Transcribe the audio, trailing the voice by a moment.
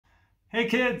Hey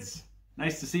kids,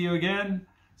 nice to see you again.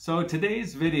 So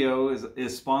today's video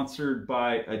is sponsored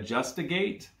by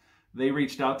Adjust-A-Gate. They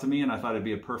reached out to me and I thought it'd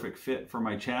be a perfect fit for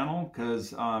my channel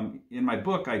because in my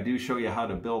book I do show you how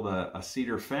to build a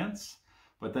cedar fence,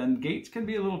 but then gates can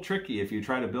be a little tricky if you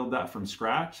try to build that from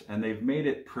scratch, and they've made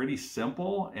it pretty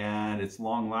simple and it's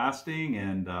long lasting,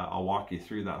 and I'll walk you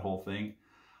through that whole thing.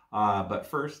 But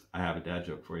first, I have a dad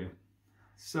joke for you.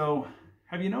 So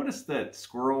have you noticed that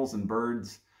squirrels and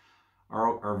birds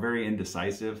are very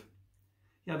indecisive?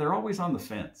 Yeah, they're always on the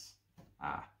fence.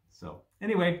 So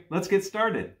anyway, let's get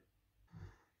started.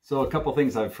 So a couple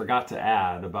things I forgot to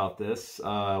add about this.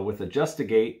 With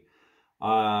Adjust-A-Gate,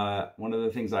 one of the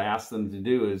things I asked them to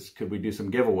do is, could we do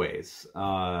some giveaways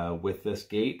with this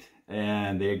gate?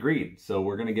 And they agreed. So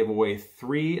we're gonna give away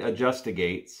 3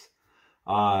 Adjust-A-Gates.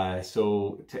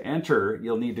 So to enter,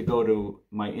 you'll need to go to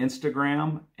my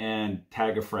Instagram and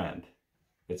tag a friend.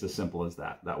 It's as simple as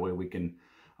that. That way we can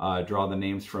draw the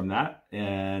names from that,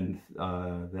 and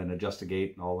then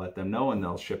Adjust-A-Gate, and I'll let them know, and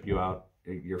they'll ship you out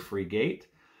your free gate.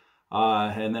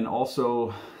 And then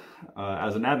also,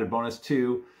 as an added bonus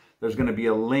too, there's going to be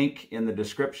a link in the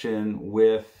description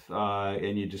with,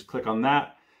 and you just click on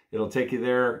that. It'll take you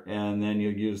there, and then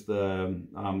you'll use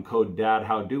the code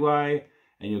DADHOWDOI,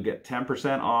 and you'll get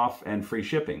 10% off and free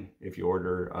shipping if you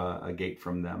order a gate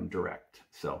from them direct.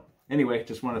 So anyway,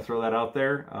 just want to throw that out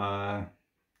there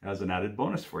as an added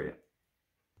bonus for you.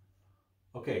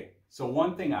 Okay, so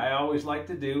one thing I always like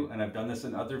to do, and I've done this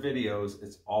in other videos,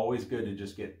 it's always good to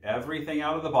just get everything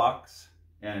out of the box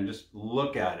and just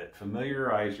look at it.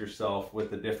 Familiarize yourself with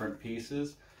the different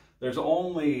pieces. There's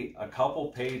only a couple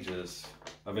pages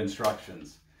of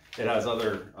instructions. It has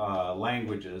other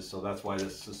languages, so that's why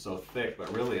this is so thick,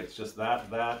 but really it's just that,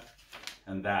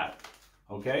 and that.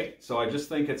 Okay, so I just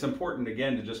think it's important,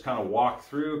 again, to just kind of walk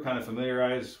through, kind of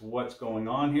familiarize what's going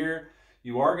on here.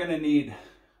 You are going to need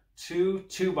 2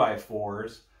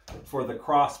 2x4s for the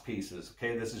cross pieces.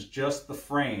 Okay, this is just the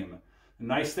frame. The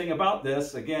nice thing about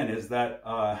this, again, is that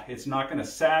it's not going to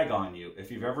sag on you. If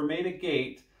you've ever made a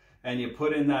gate and you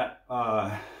put in that,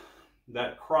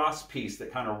 that cross piece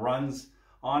that kind of runs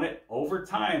on it, over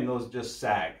time those just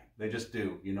sag. They just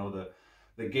do. You know, the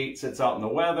gate sits out in the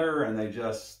weather and they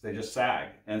just sag.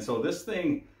 And so this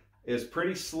thing is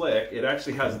pretty slick. It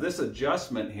actually has this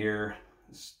adjustment here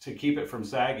to keep it from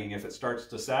sagging. If it starts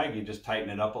to sag, you just tighten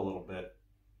it up a little bit.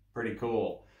 Pretty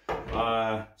cool.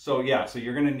 So yeah, so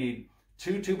you're gonna need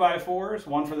 2 2x4s,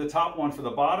 one for the top, one for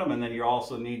the bottom, and then you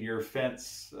also need your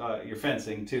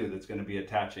fencing too that's gonna be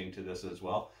attaching to this as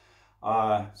well.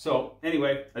 So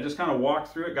anyway, I just kind of walked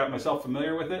through it, got myself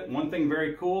familiar with it. One thing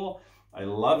very cool, I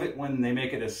love it when they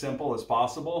make it as simple as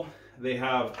possible. They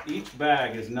have, each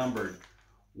bag is numbered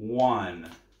 1,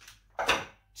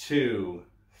 2,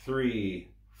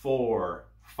 3, 4,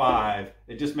 5.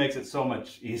 It just makes it so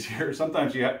much easier.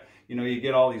 Sometimes you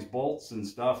get all these bolts and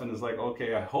stuff, and it's like,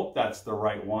 okay, I hope that's the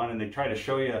right one, and they try to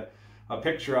show you a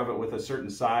picture of it with a certain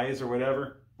size or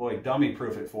whatever. Boy, dummy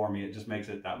proof it for me. It just makes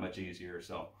it that much easier.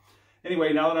 So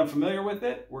anyway, now that I'm familiar with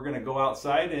it, we're going to go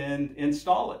outside and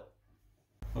install it.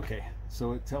 Okay,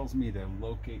 so it tells me to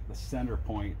locate the center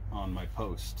point on my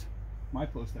post. My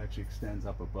post actually extends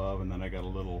up above, and then I got a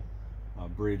little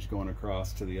bridge going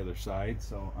across to the other side.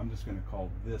 So I'm just going to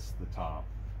call this the top,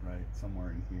 right? Somewhere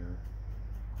in here.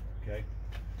 Okay.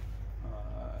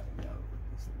 Yeah,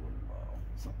 it's a little low,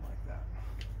 something like that.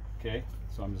 Okay,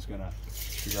 so I'm just going to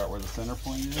figure out where the center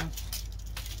point is.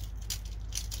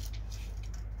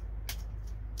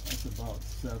 That's about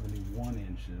 71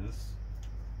 inches.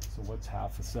 So what's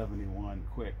half of 71?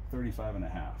 Quick, 35 and a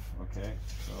half. Okay,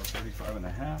 so 35 and a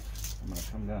half. I'm going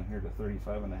to come down here to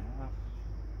 35 and a half.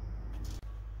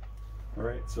 All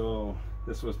right, so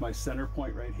this was my center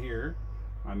point right here.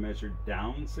 I measured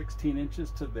down 16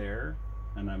 inches to there,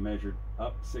 and I measured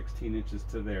up 16 inches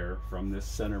to there from this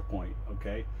center point.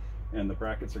 Okay, and the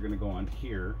brackets are going to go on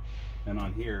here and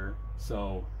on here.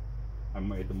 So I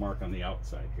made the mark on the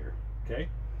outside here. Okay.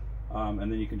 And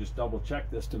then you can just double check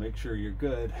this to make sure you're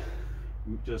good.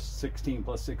 Just 16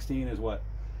 plus 16 is what?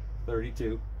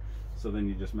 32. So then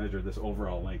you just measure this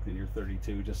overall length and you're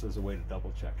 32, just as a way to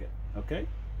double check it. Okay?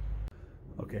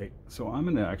 Okay, so I'm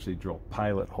going to actually drill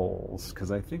pilot holes because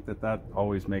I think that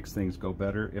always makes things go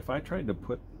better. If I tried to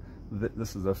put,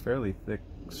 this is a fairly thick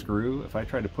screw, if I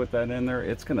tried to put that in there,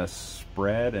 it's going to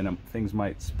spread and things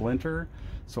might splinter.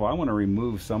 So I want to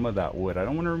remove some of that wood. I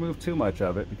don't want to remove too much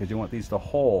of it because you want these to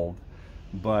hold,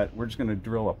 but we're just going to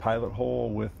drill a pilot hole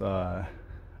with a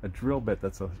drill bit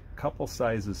that's a couple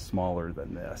sizes smaller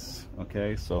than this.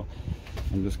 Okay, so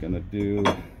I'm just going to do,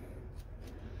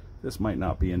 this might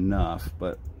not be enough,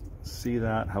 but see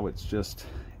that, how it's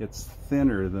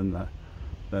thinner than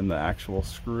the actual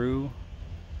screw.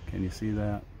 Can you see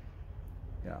that?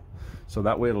 Yeah. So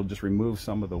that way it'll just remove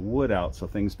some of the wood out so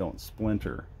things don't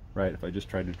splinter, right? If I just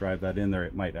tried to drive that in there,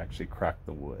 it might actually crack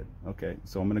the wood. Okay,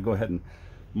 so I'm going to go ahead and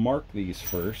mark these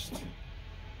first.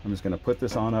 I'm just going to put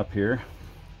this on up here.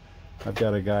 I've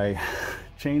got a guy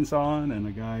chainsawing and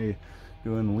a guy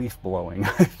doing leaf blowing,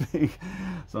 I think.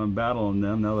 So I'm battling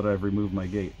them now that I've removed my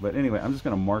gate. But anyway, I'm just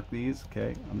going to mark these,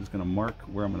 okay? I'm just going to mark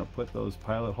where I'm going to put those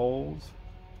pilot holes.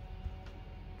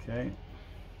 Okay.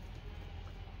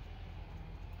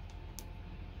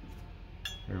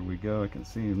 There we go. I can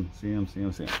see them, see them.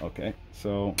 Okay,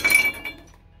 so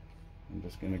I'm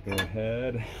just going to go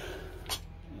ahead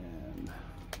and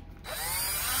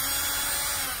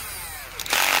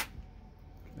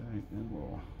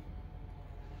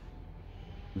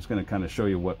I'm just going to kind of show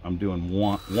you what I'm doing.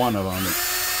 One of them.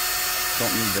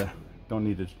 Don't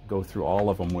need to go through all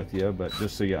of them with you, but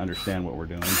just so you understand what we're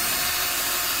doing.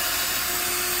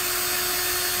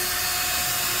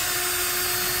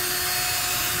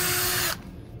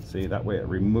 See, that way it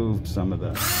removed some of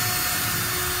the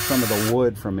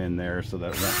wood from in there, so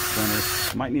that it won't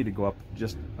splinter. Might need to go up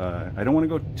just. I don't want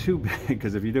to go too big,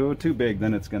 because if you do go too big,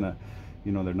 then it's gonna,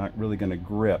 you know, they're not really gonna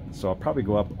grip. So I'll probably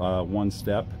go up one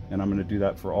step, and I'm gonna do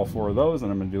that for all 4 of those,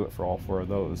 and I'm gonna do it for all 4 of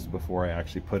those before I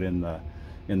actually put in the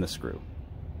screw.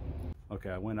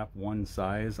 Okay, I went up one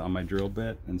size on my drill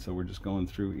bit, and so we're just going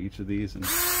through each of these and.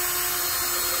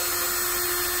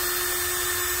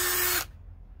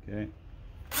 Okay.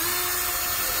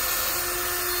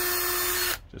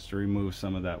 Just to remove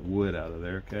some of that wood out of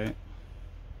there, okay?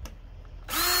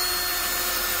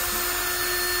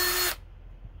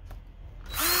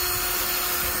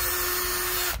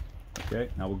 Okay,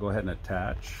 now we'll go ahead and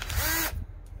attach.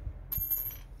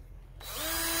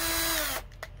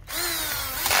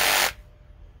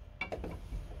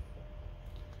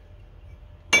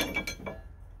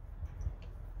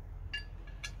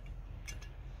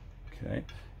 Okay,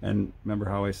 and remember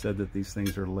how I said that these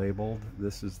things are labeled?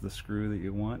 This is the screw that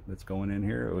you want that's going in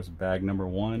here. It was bag number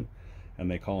 1, and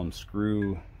they call them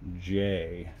screw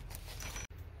J.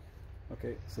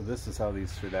 Okay, so this is how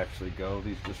these should actually go.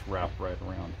 These just wrap right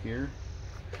around here.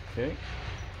 Okay,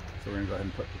 so we're gonna go ahead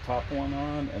and put the top one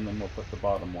on, and then we'll put the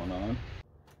bottom one on.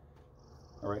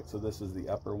 All right, so this is the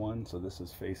upper one. So this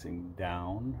is facing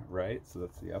down, right? So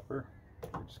that's the upper.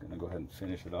 We're just gonna go ahead and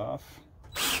finish it off.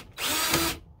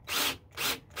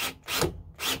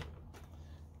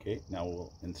 Okay, now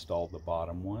we'll install the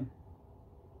bottom one.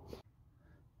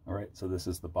 All right, so this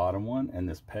is the bottom one, and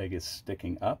this peg is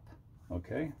sticking up.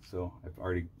 Okay, so I've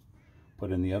already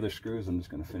put in the other screws. I'm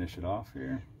just going to finish it off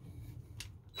here.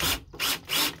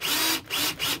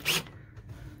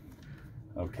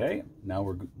 Okay,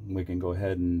 now we can go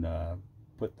ahead and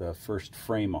put the first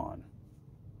frame on.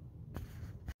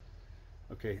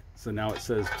 Okay, so now it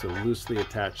says to loosely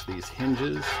attach these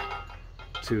hinges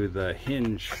to the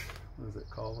hinge. What does it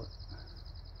call it?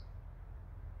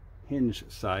 Hinge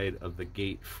side of the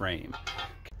gate frame.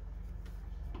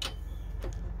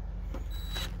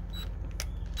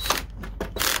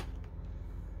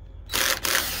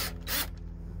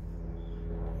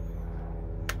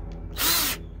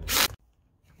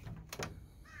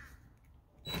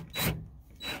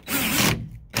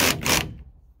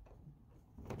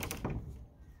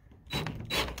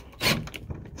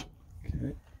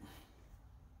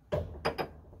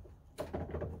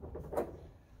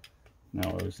 Now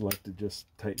I always like to just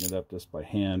tighten it up just by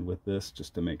hand with this,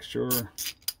 just to make sure.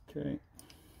 Okay.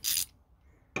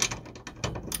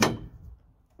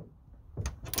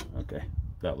 Okay,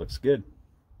 that looks good.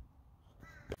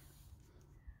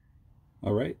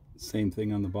 All right, same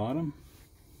thing on the bottom.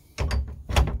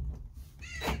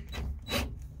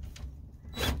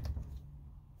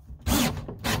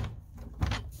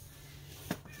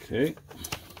 Okay.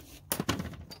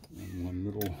 And one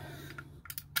little,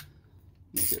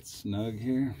 make it snug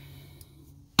here.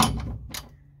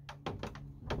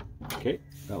 Okay,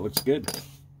 that looks good.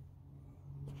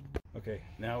 Okay,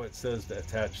 now it says to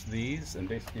attach these, and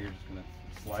basically you're just going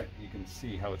to slide. You can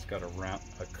see how it's got a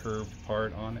curved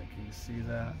part on it. Can you see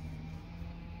that?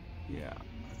 Yeah.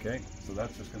 Okay, so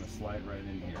that's just going to slide right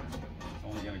in here. It's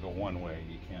only going to go one way.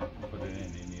 You can't put it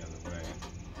in any other way.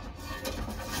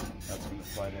 That's going to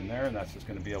slide in there, and that's just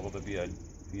going to be able to be a,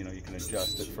 you know, you can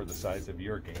adjust it for the size of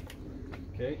your gate.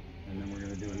 Okay, and then we're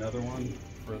going to do another one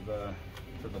for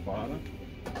the bottom.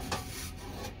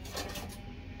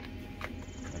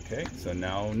 Okay, so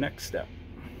now next step.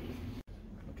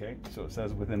 Okay, so it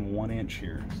says within 1 inch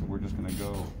here, so we're just going to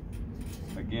go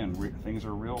again, things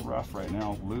are real rough right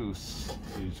now, loose,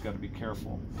 so you just got to be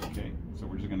careful. Okay, so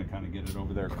we're just going to kind of get it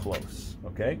over there close.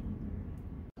 Okay.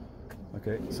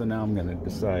 Okay, so now I'm going to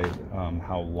decide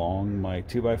how long my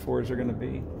 2x4s are going to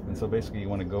be. And so basically you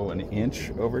want to go an inch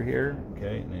over here,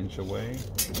 okay, an inch away.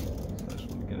 So I just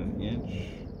want to get an inch,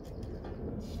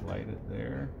 slide it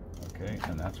there, okay,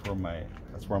 and that's where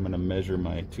I'm going to measure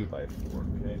my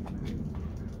 2x4, okay.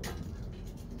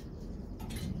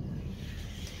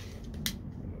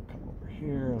 Come over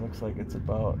here, it looks like it's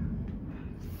about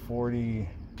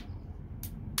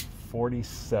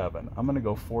 47. I'm going to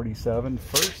go 47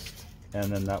 first. And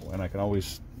then that one I can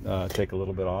always take a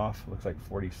little bit off. Looks like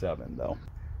 47 though.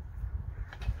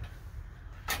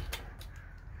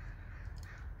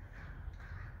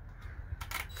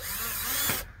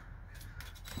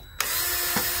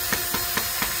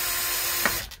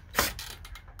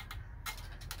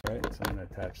 All right, so I'm going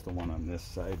to attach the one on this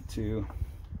side too.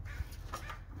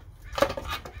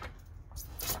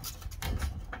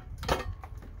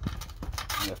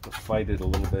 You have to fight it a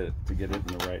little bit to get it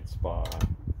in the right spot.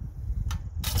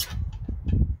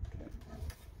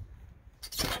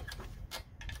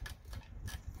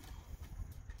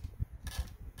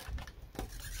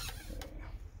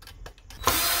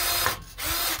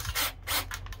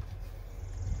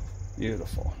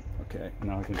 Beautiful. Okay,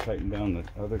 now I can tighten down the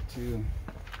other two.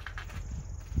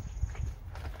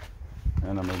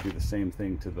 And I'm going to do the same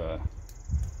thing to the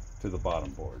bottom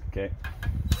board, okay?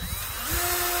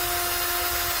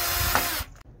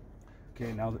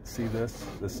 Okay, now that see this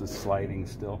is sliding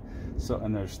still. So,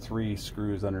 and there's 3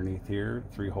 screws underneath here,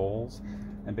 3 holes.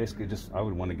 And basically just, I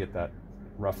would want to get that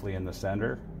roughly in the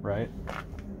center, right?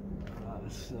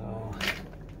 So,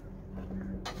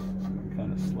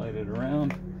 kind of slide it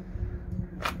around.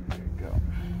 There you go.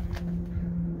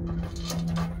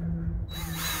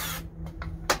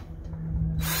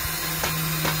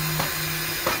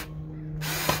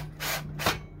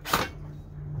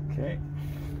 Okay.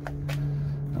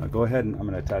 Now go ahead and I'm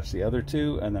going to attach the other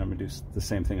 2, and then I'm going to do the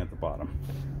same thing at the bottom.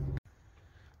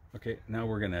 Okay, now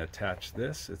we're going to attach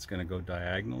this. It's going to go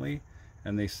diagonally,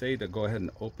 and they say to go ahead and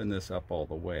open this up all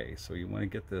the way. So you want to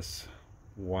get this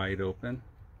wide open,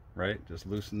 right? Just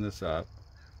loosen this up,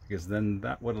 because then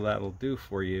what that'll do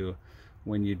for you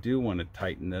when you do want to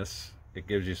tighten this, it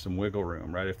gives you some wiggle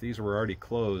room, right? If these were already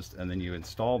closed and then you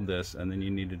installed this and then you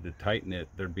needed to tighten it,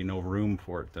 there'd be no room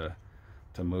for it to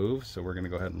move. So we're going to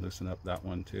go ahead and loosen up that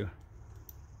one too.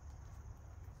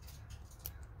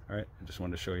 All right, I just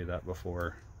wanted to show you that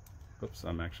before. Oops,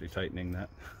 I'm actually tightening that.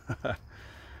 I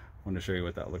wanted to show you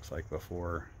what that looks like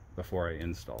before I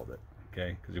installed it,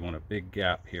 okay? Because you want a big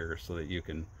gap here so that you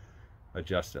can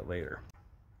adjust it later.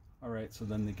 All right, so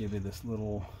then they give you this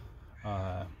little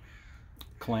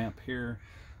clamp here,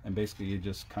 and basically you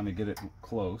just kind of get it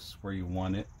close where you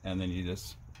want it, and then you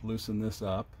just loosen this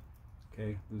up,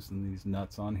 okay? Loosen these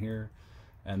nuts on here,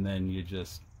 and then you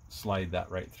just slide that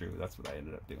right through. That's what I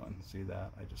ended up doing. See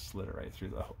that? I just slid it right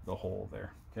through the hole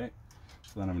there, okay?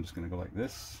 So then I'm just going to go like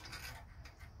this,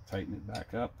 tighten it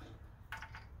back up,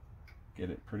 get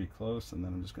it pretty close, and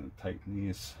then I'm just going to tighten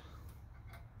these.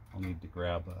 I'll need to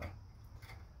grab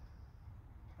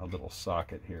a little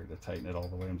socket here to tighten it all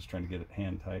the way. I'm just trying to get it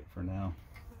hand tight for now.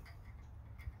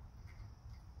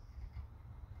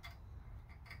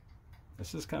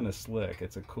 This is kind of slick.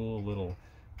 It's a cool little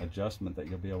adjustment that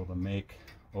you'll be able to make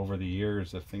over the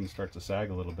years. If things start to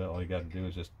sag a little bit, all you got to do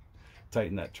is just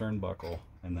tighten that turnbuckle,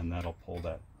 and then that'll pull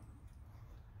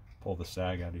the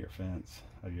sag out of your fence,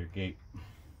 out of your gate.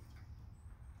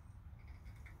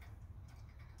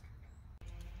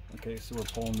 Okay, so we're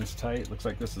pulling this tight. Looks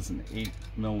like this is an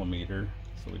 8mm,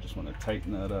 so we just want to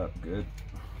tighten that up good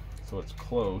so it's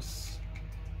close,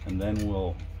 and then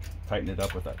we'll tighten it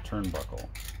up with that turnbuckle.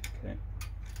 Okay.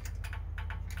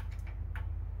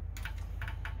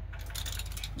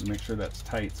 And make sure that's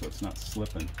tight so it's not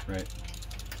slipping, right?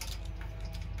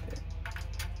 Okay.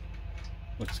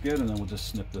 Looks good, and then we'll just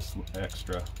snip this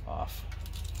extra off.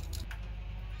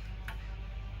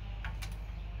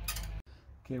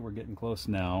 Okay, we're getting close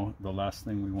now. The last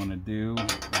thing we want to do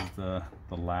is the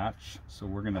latch. So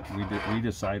we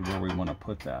decide where we want to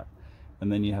put that, and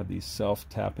then you have these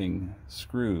self-tapping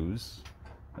screws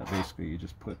that basically you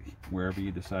just put wherever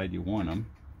you decide you want them.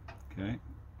 Okay,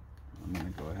 I'm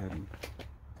going to go ahead and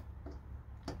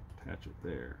attach it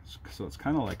there. So it's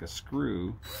kind of like a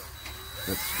screw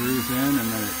that screws in,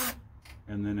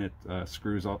 and then it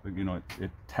screws up. You know,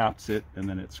 it taps it, and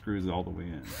then it screws all the way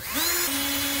in.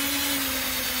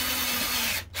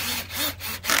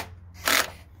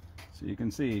 So you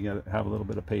can see you got to have a little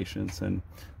bit of patience and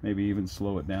maybe even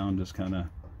slow it down, just kind of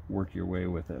work your way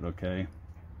with it, okay?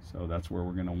 So that's where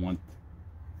we're going to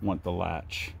want the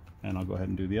latch. And I'll go ahead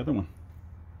and do the other one.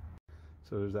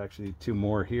 So there's actually 2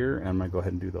 more here, and I'm going to go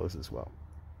ahead and do those as well.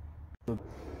 So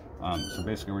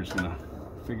basically we're just going to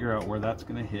figure out where that's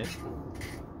going to hit.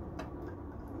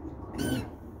 Okay.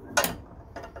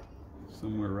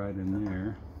 Somewhere right in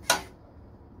there.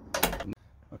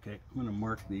 Okay, I'm going to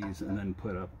mark these and then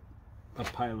put a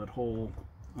pilot hole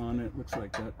on it. Looks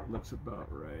like that looks about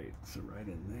right. So right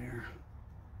in there.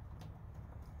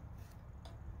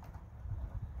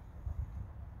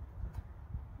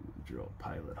 Drill a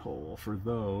pilot hole for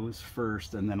those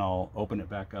first, and then I'll open it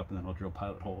back up, and then I'll drill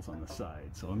pilot holes on the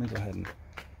side. So let me go ahead and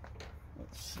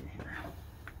let's see here.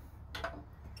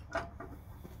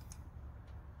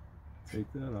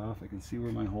 Take that off. I can see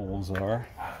where my holes are.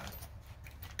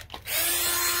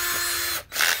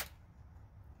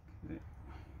 Okay.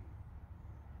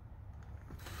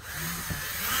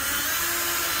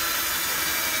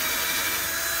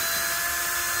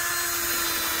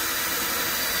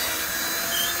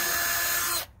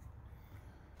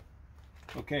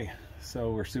 Okay,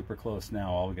 so we're super close now.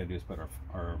 All we gotta do is put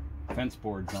our fence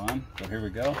boards on. So here we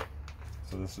go.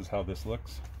 So this is how this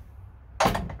looks.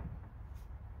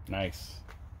 Nice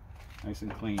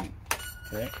and clean.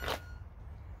 Okay,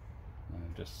 and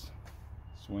it just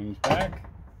swings back.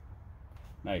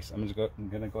 Nice. I'm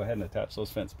gonna go ahead and attach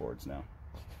those fence boards now.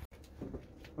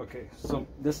 Okay, so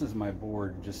this is my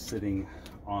board just sitting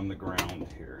on the ground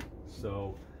here.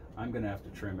 So I'm gonna have to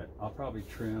trim it. I'll probably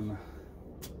trim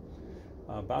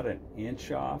about 1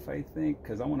 inch off, I think,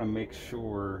 because I want to make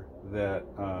sure that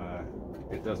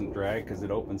it doesn't drag, because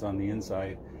it opens on the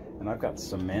inside, and I've got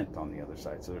cement on the other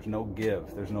side, so there's no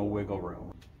give, there's no wiggle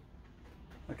room.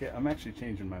 Okay, I'm actually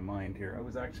changing my mind here. I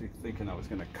was actually thinking I was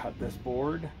going to cut this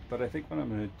board, but I think what I'm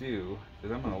going to do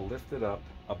is I'm going to lift it up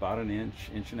about 1 inch,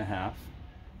 1.5 inches,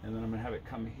 and then I'm going to have it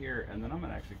come here, and then I'm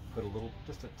going to actually put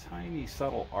just a tiny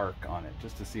subtle arc on it,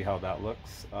 just to see how that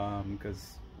looks,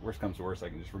 because worst comes to worst, I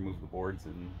can just remove the boards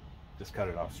and just cut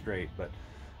it off straight, but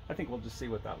I think we'll just see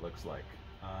what that looks like.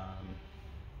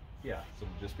 Yeah, so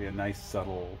it'll just be a nice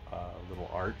subtle little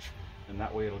arch, and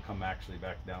that way it'll come actually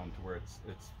back down to where it's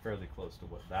fairly close to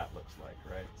what that looks like,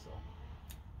 right? So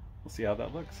we'll see how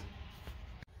that looks.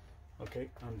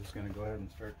 Okay, I'm just going to go ahead and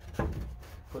start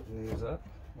putting these up,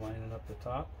 lining up the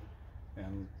top,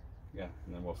 and yeah,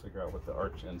 and then we'll figure out what the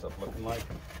arch ends up looking like.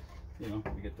 You know,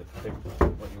 you get to pick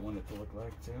what you want it to look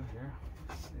like too here.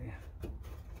 Let's see. That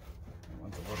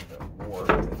one's a little bit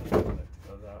warped. I think I want it to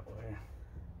go that way.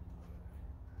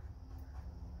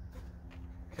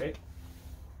 Okay.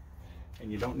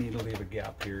 And you don't need to leave a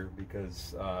gap here,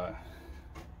 because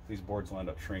these boards will end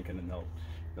up shrinking, and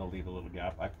they'll leave a little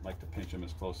gap. I like to pinch them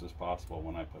as close as possible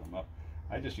when I put them up.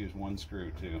 I just use 1 screw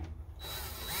too.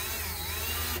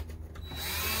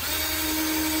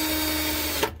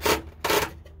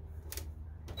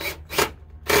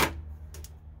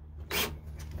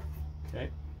 Okay,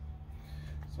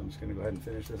 so I'm just going to go ahead and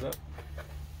finish this up.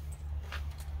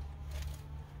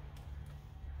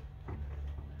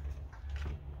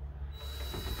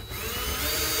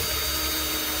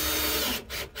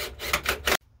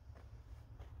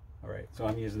 All right, so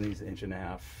I'm using these 1.5 inch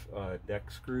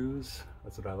deck screws.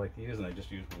 That's what I like to use, and I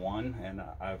just used 1, and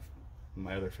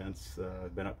my other fence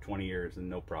been up 20 years and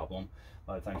no problem.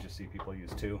 A lot of times you see people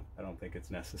use 2. I don't think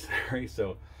it's necessary,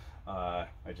 so I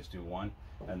just do 1.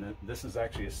 And then this is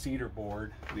actually a cedar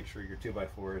board. Make sure your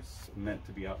 2x4 is meant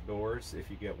to be outdoors. If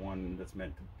you get one that's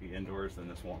meant to be indoors, then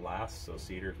this won't last. So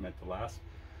cedar is meant to last.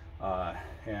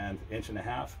 And 1.5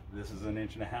 inches. This is 1.5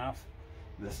 inches.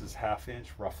 This is 1/2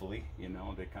 inch roughly. You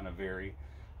know, they kind of vary.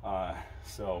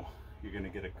 So you're going to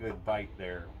get a good bite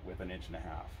there with 1.5 inches.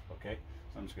 Okay.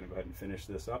 So I'm just going to go ahead and finish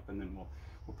this up, and then we'll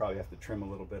probably have to trim a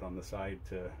little bit on the side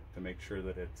to make sure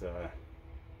that it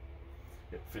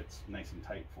fits nice and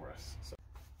tight for us. So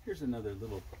here's another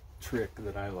little trick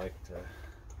that I like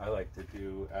to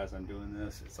do as I'm doing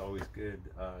this. It's always good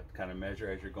to kind of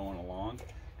measure as you're going along,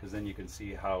 because then you can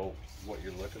see what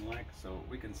you're looking like. So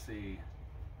we can see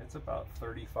it's about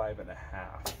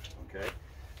 35.5. Okay,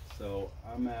 so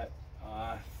I'm at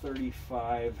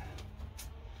 35.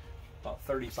 About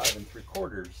 35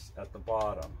 3/4 at the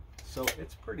bottom, so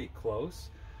it's pretty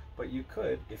close. But you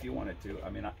could, if you wanted to.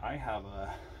 I mean, I have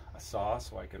a saw,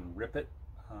 so I can rip it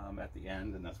at the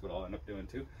end, and that's what I'll end up doing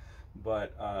too.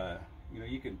 But you know,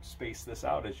 you can space this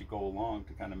out as you go along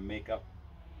to kind of make up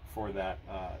for that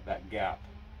gap,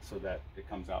 so that it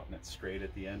comes out and it's straight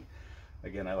at the end.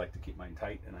 Again, I like to keep mine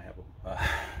tight, and I have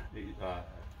a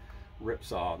rip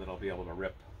saw that I'll be able to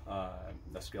rip, a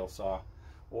skill saw,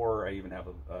 Or I even have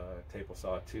a table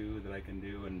saw too that I can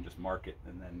do and just mark it,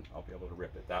 and then I'll be able to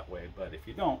rip it that way. But if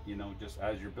you don't, you know, just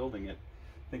as you're building it,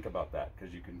 think about that,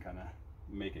 because you can kind of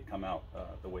make it come out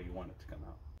the way you want it to come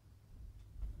out.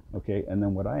 Okay, and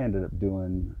then what I ended up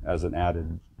doing as an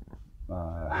added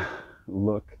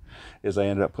look is I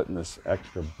ended up putting this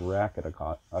extra bracket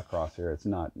across here. It's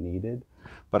not needed,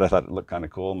 but I thought it looked kind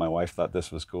of cool. My wife thought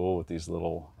this was cool with these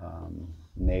little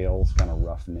nails, kind of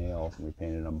rough nails, and we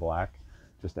painted them black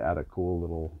just to add a cool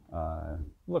little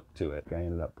look to it. I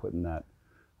ended up putting that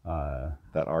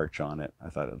arch on it. I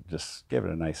thought it just gave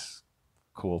it a nice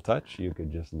cool touch. You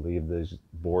could just leave these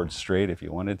boards straight if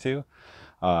you wanted to,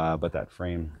 but that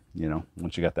frame, you know,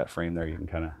 once you got that frame there, you can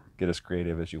kind of get as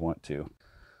creative as you want to.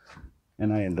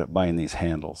 And I ended up buying these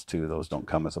handles too. Those don't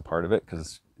come as a part of it,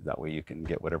 because that way you can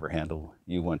get whatever handle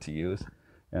you want to use.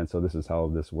 And so this is how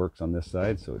this works on this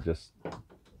side. So it just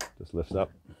lifts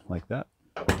up like that,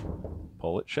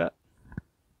 pull it shut.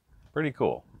 Pretty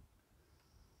cool,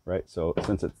 right? So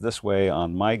since it's this way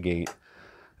on my gate,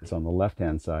 it's on the left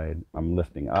hand side, I'm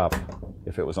lifting up.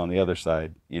 If it was on the other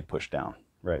side, you'd push down,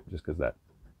 right? Just because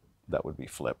that would be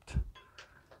flipped.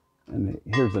 And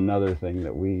here's another thing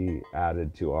that we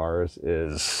added to ours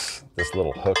is this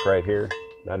little hook right here.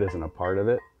 That isn't a part of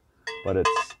it, but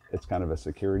it's kind of a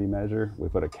security measure. We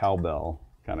put a cowbell,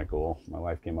 kind of cool. My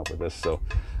wife came up with this,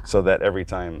 so that every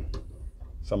time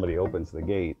somebody opens the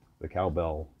gate, the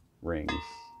cowbell rings.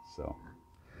 So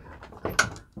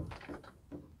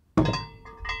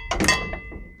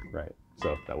right,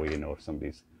 so that way you know if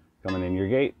somebody's coming in your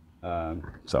gate.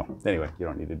 So anyway, you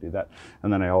don't need to do that.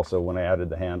 And then I also, when I added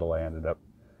the handle, I ended up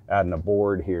adding a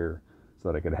board here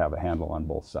so that I could have a handle on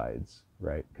both sides,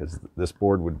 right? Because this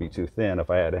board would be too thin. If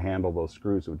I had a handle, those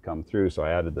screws would come through. So I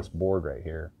added this board right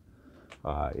here.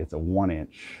 It's a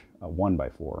 1-inch,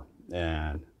 1x4,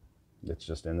 and it's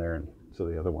just in there, and so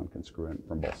the other one can screw in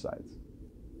from both sides.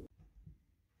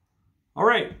 All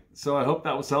right, so I hope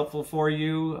that was helpful for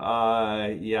you.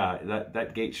 Yeah,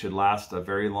 that gate should last a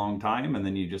very long time, and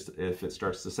then you just, if it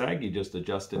starts to sag, you just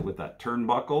adjust it with that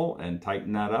turnbuckle and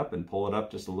tighten that up and pull it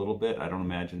up just a little bit. I don't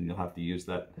imagine you'll have to use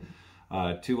that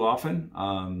too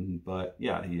often, but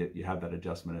yeah, you have that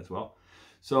adjustment as well.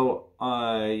 So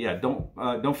yeah,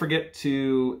 don't forget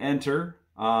to enter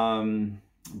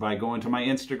by going to my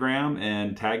Instagram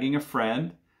and tagging a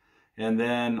friend. And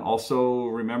then also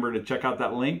remember to check out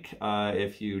that link.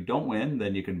 If you don't win,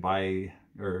 then you can buy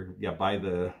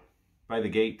the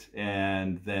gate,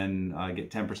 and then get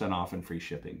 10% off and free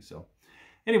shipping. So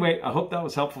anyway, I hope that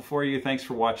was helpful for you. Thanks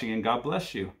for watching, and God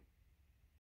bless you.